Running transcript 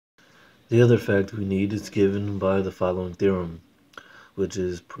The other fact we need is given by the following theorem, which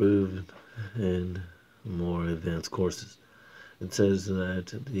is proved in more advanced courses. It says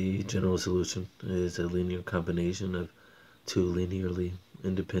that the general solution is a linear combination of two linearly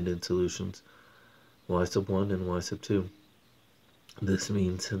independent solutions, y sub 1 and y sub 2. This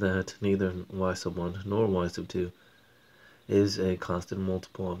means that neither y sub 1 nor y sub 2 is a constant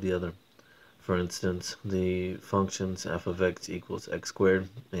multiple of the other. For instance, the functions f of x equals x squared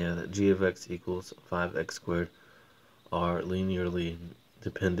and g of x equals 5x squared are linearly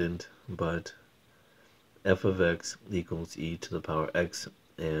dependent, but f of x equals e to the power x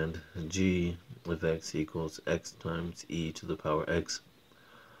and g of x equals x times e to the power x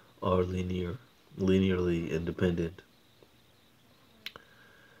are linearly independent.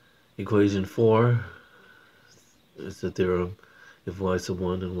 Equation 4 is the theorem if y sub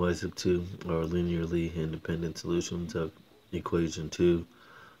 1 and y sub 2 are linearly independent solutions of equation 2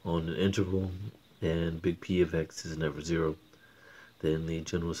 on an interval and big P of x is never 0, then the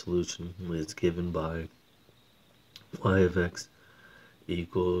general solution is given by y of x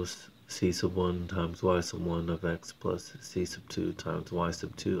equals c sub 1 times y sub 1 of x plus c sub 2 times y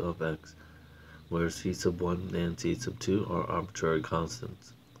sub 2 of x, where c sub 1 and c sub 2 are arbitrary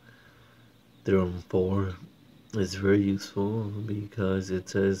constants. Theorem 4 is very useful because it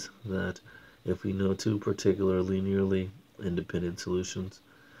says that if we know two particular linearly independent solutions,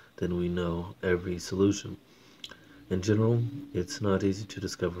 then we know every solution. In general, it's not easy to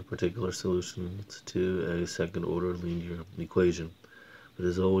discover particular solutions to a second-order linear equation, but it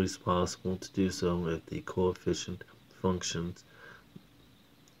is always possible to do so if the coefficient functions,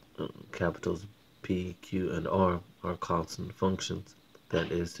 capitals P, Q, and R, are constant functions.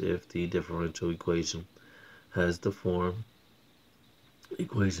 That is, if the differential equation has the form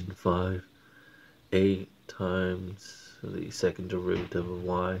equation 5, a times the second derivative of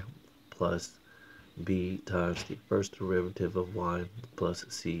y plus b times the first derivative of y plus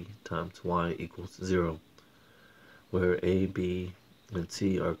c times y equals 0, where a, b, and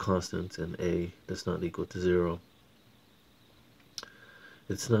c are constants and a does not equal to 0.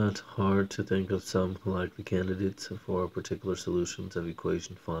 It's not hard to think of some likely candidates for particular solutions of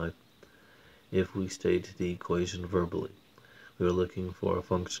equation 5. If we state the equation verbally, we are looking for a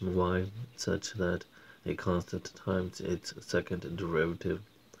function y such that a constant times its second derivative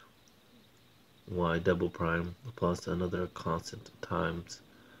y double prime plus another constant times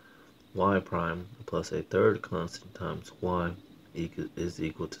y prime plus a third constant times y is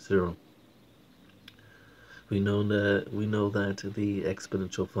equal to 0. We know that the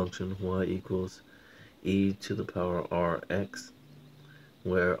exponential function y equals e to the power rx,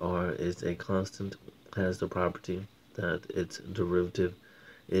 where r is a constant, has the property that its derivative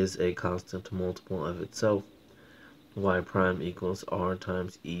is a constant multiple of itself. Y prime equals r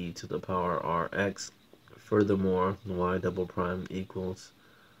times e to the power rx. Furthermore, y double prime equals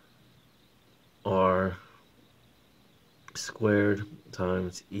r squared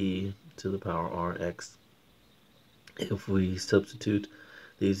times e to the power rx. If we substitute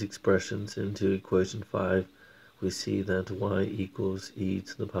these expressions into equation 5, we see that y equals e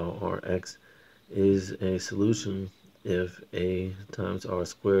to the power rx is a solution if a times r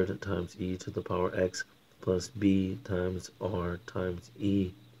squared times e to the power x plus b times r times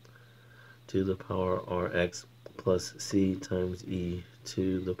e to the power rx plus c times e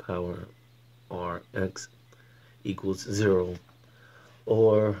to the power rx equals 0,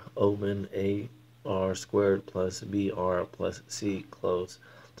 or open a r squared plus br plus c close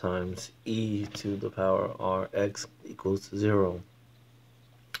times e to the power rx equals 0.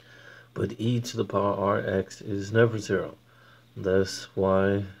 But e to the power rx is never 0. Thus,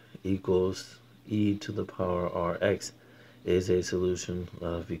 y equals e to the power rx is a solution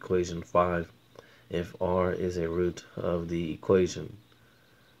of equation 5 if r is a root of the equation.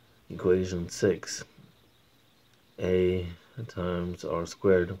 Equation 6, a times r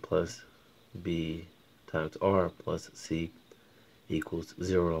squared plus b times r plus c equals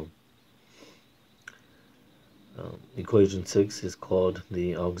 0. Equation 6 is called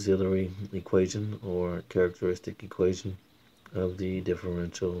the auxiliary equation or characteristic equation of the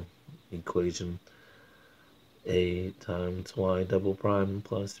differential equation a times y double prime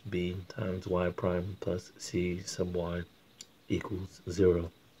plus b times y prime plus c sub y equals 0.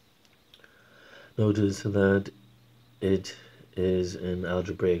 Notice that it is an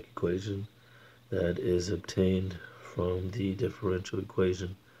algebraic equation that is obtained from the differential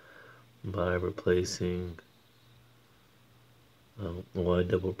equation by replacing y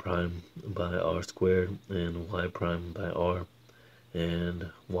double prime by r squared and y prime by r and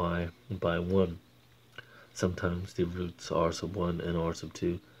y by 1. Sometimes the roots r sub 1 and r sub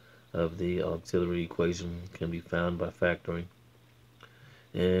 2 of the auxiliary equation can be found by factoring.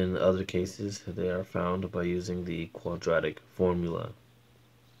 In other cases, they are found by using the quadratic formula.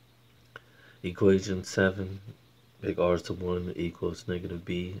 Equation 7, big R sub 1 equals negative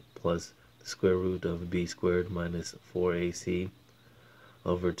b plus the square root of b squared minus 4ac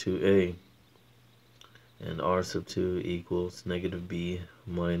over 2a. And R sub 2 equals negative b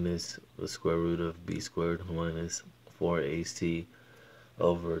minus the square root of b squared minus 4ac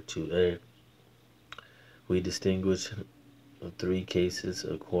over 2a. We distinguish three cases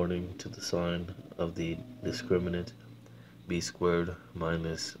according to the sign of the discriminant b squared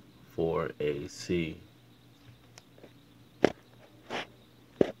minus 4ac.